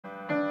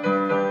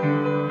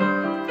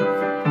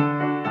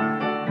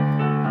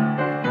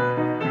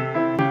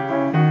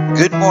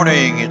Good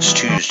morning. It's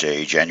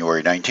Tuesday,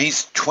 January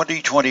 19th,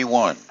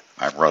 2021.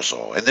 I'm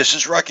Russell, and this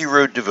is Rocky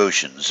Road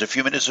Devotions, a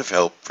few minutes of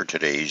help for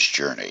today's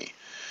journey.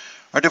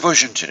 Our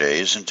devotion today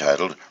is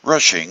entitled,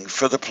 Rushing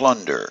for the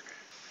Plunder.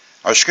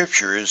 Our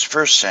scripture is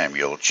 1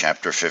 Samuel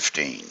chapter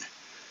 15.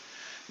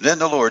 Then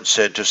the Lord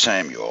said to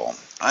Samuel,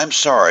 I'm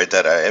sorry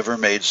that I ever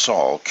made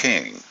Saul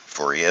king,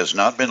 for he has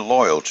not been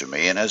loyal to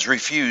me and has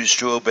refused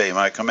to obey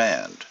my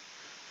command.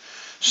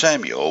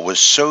 Samuel was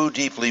so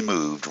deeply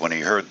moved when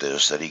he heard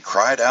this that he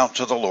cried out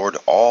to the Lord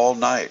all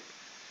night.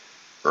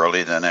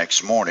 Early the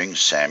next morning,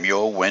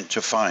 Samuel went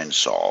to find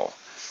Saul.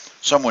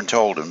 Someone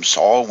told him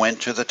Saul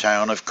went to the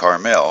town of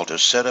Carmel to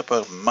set up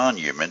a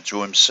monument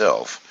to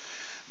himself.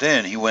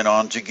 Then he went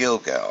on to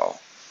Gilgal.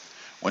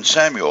 When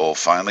Samuel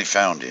finally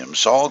found him,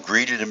 Saul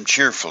greeted him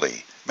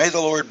cheerfully. May the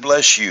Lord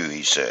bless you,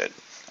 he said.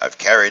 I've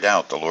carried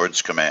out the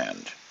Lord's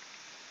command.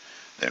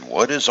 Then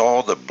what is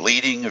all the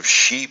bleating of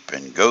sheep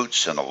and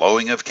goats and the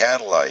lowing of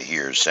cattle I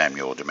hear?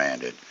 Samuel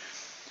demanded.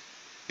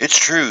 It's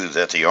true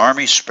that the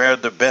army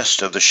spared the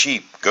best of the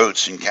sheep,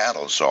 goats, and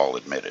cattle, Saul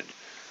admitted.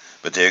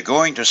 But they are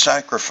going to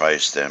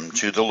sacrifice them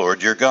to the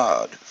Lord your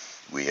God.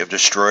 We have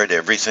destroyed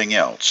everything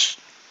else.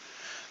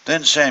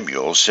 Then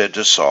Samuel said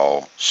to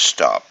Saul,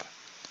 Stop.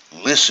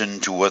 Listen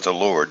to what the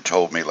Lord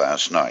told me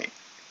last night.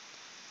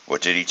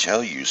 What did he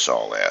tell you?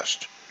 Saul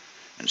asked.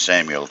 And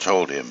Samuel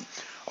told him,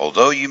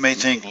 Although you may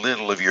think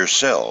little of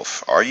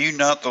yourself, are you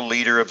not the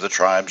leader of the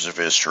tribes of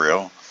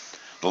Israel?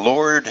 The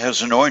Lord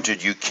has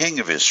anointed you king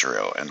of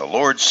Israel, and the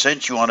Lord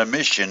sent you on a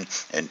mission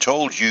and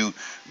told you,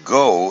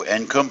 Go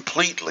and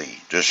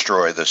completely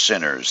destroy the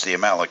sinners, the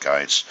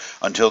Amalekites,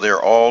 until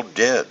they're all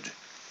dead.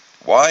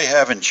 Why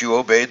haven't you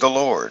obeyed the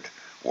Lord?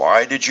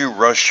 Why did you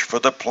rush for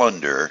the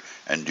plunder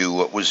and do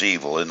what was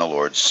evil in the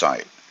Lord's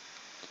sight?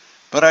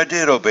 But I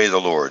did obey the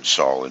Lord,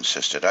 Saul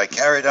insisted. I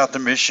carried out the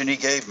mission he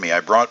gave me.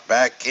 I brought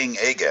back King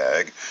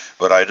Agag,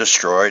 but I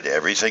destroyed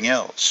everything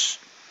else.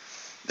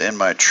 Then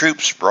my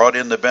troops brought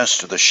in the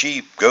best of the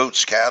sheep,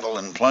 goats, cattle,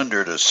 and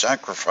plunder to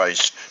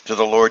sacrifice to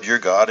the Lord your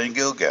God in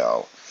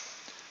Gilgal.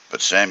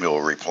 But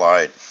Samuel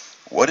replied,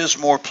 What is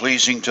more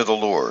pleasing to the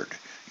Lord,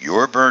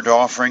 your burnt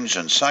offerings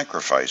and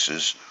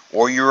sacrifices,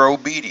 or your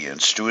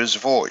obedience to his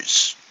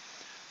voice?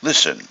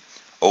 Listen,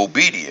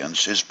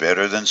 obedience is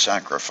better than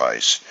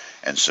sacrifice,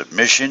 and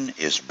submission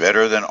is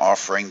better than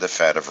offering the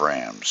fat of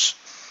rams.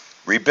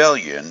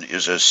 Rebellion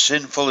is as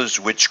sinful as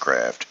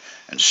witchcraft,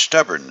 and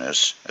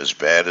stubbornness as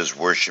bad as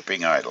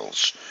worshipping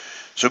idols.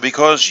 So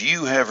because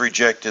you have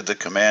rejected the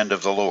command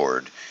of the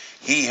Lord,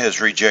 he has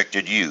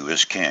rejected you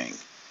as king.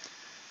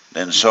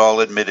 Then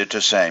Saul admitted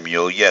to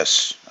Samuel,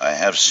 Yes, I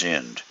have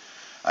sinned.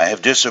 I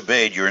have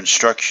disobeyed your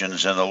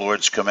instructions and the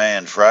Lord's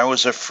command, for I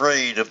was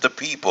afraid of the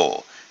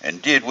people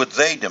and did what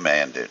they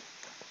demanded.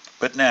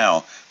 But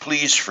now,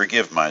 please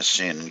forgive my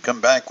sin and come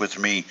back with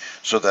me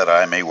so that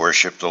I may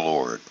worship the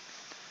Lord.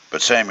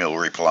 But Samuel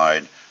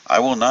replied, I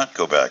will not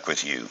go back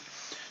with you.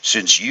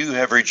 Since you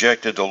have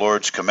rejected the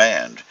Lord's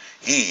command,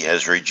 he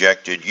has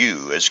rejected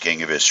you as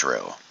king of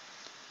Israel.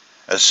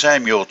 As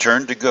Samuel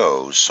turned to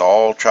go,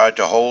 Saul tried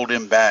to hold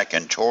him back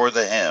and tore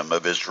the hem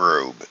of his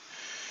robe.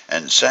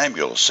 And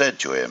Samuel said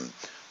to him,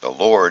 The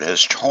Lord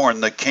has torn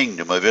the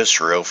kingdom of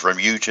Israel from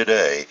you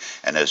today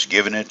and has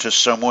given it to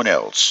someone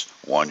else,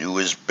 one who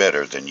is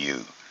better than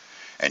you.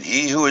 And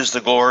he who is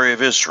the glory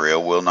of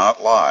Israel will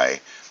not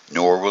lie,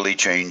 nor will he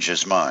change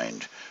his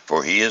mind,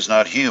 for he is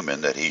not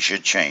human that he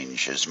should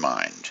change his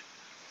mind.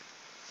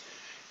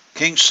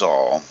 King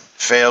Saul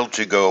failed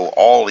to go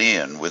all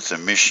in with the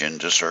mission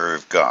to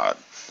serve God.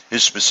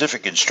 His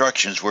specific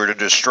instructions were to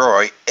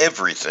destroy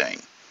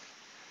everything.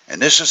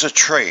 And this is a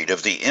trait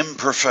of the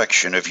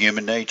imperfection of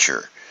human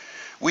nature.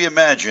 We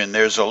imagine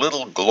there's a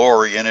little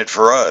glory in it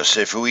for us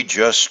if we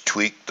just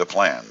tweak the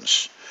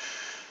plans.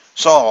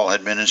 Saul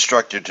had been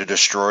instructed to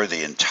destroy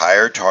the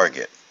entire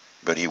target,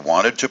 but he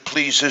wanted to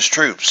please his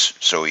troops,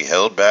 so he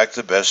held back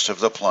the best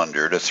of the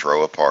plunder to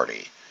throw a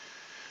party.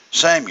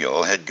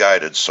 Samuel had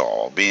guided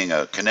Saul, being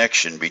a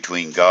connection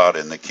between God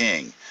and the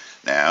king.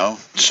 Now,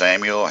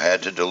 Samuel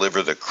had to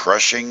deliver the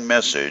crushing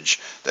message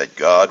that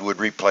God would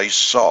replace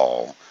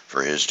Saul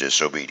for his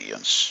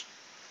disobedience.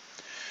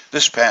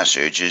 This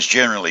passage is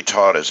generally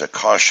taught as a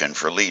caution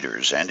for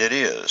leaders, and it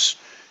is.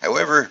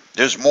 However,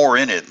 there's more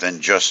in it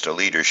than just a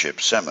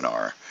leadership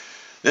seminar.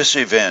 This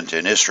event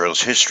in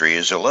Israel's history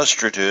is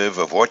illustrative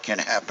of what can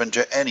happen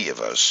to any of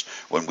us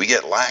when we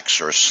get lax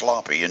or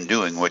sloppy in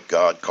doing what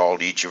God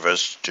called each of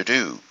us to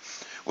do,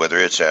 whether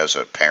it's as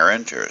a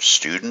parent or a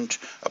student,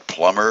 a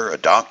plumber, a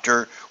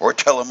doctor, or a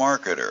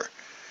telemarketer.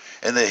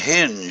 And the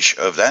hinge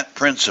of that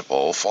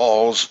principle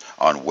falls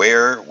on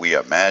where we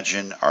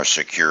imagine our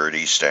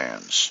security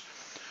stands.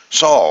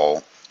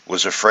 Saul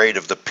was afraid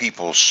of the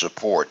people's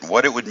support and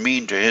what it would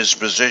mean to his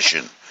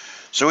position,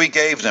 so he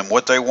gave them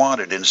what they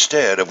wanted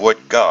instead of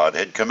what God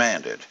had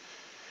commanded.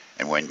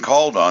 And when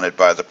called on it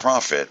by the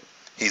prophet,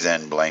 he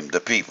then blamed the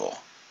people.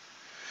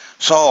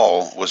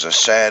 Saul was a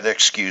sad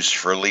excuse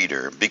for a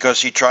leader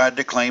because he tried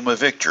to claim a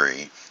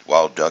victory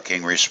while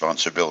ducking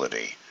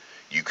responsibility.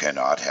 You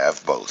cannot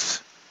have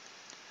both.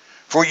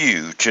 for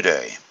you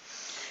today.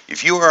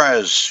 If you are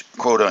as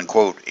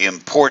quote-unquote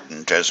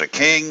important as a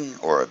king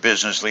or a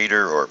business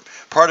leader or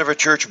part of a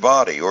church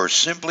body or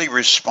simply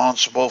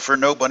responsible for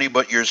nobody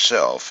but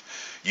yourself,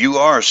 you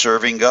are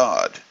serving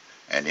God.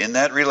 And in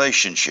that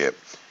relationship,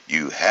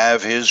 you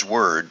have His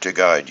Word to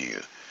guide you.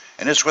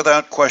 And it's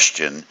without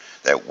question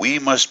that we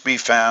must be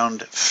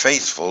found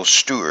faithful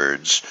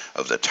stewards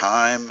of the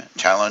time,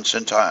 talents,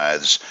 and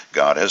tithes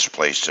God has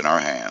placed in our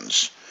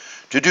hands.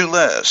 To do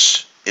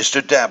less is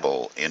to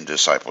dabble in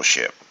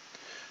discipleship.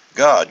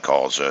 God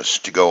calls us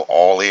to go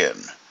all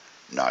in,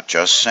 not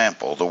just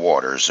sample the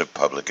waters of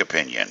public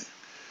opinion.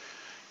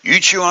 You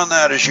chew on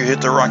that as you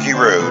hit the rocky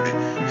road.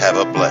 Have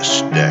a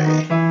blessed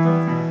day.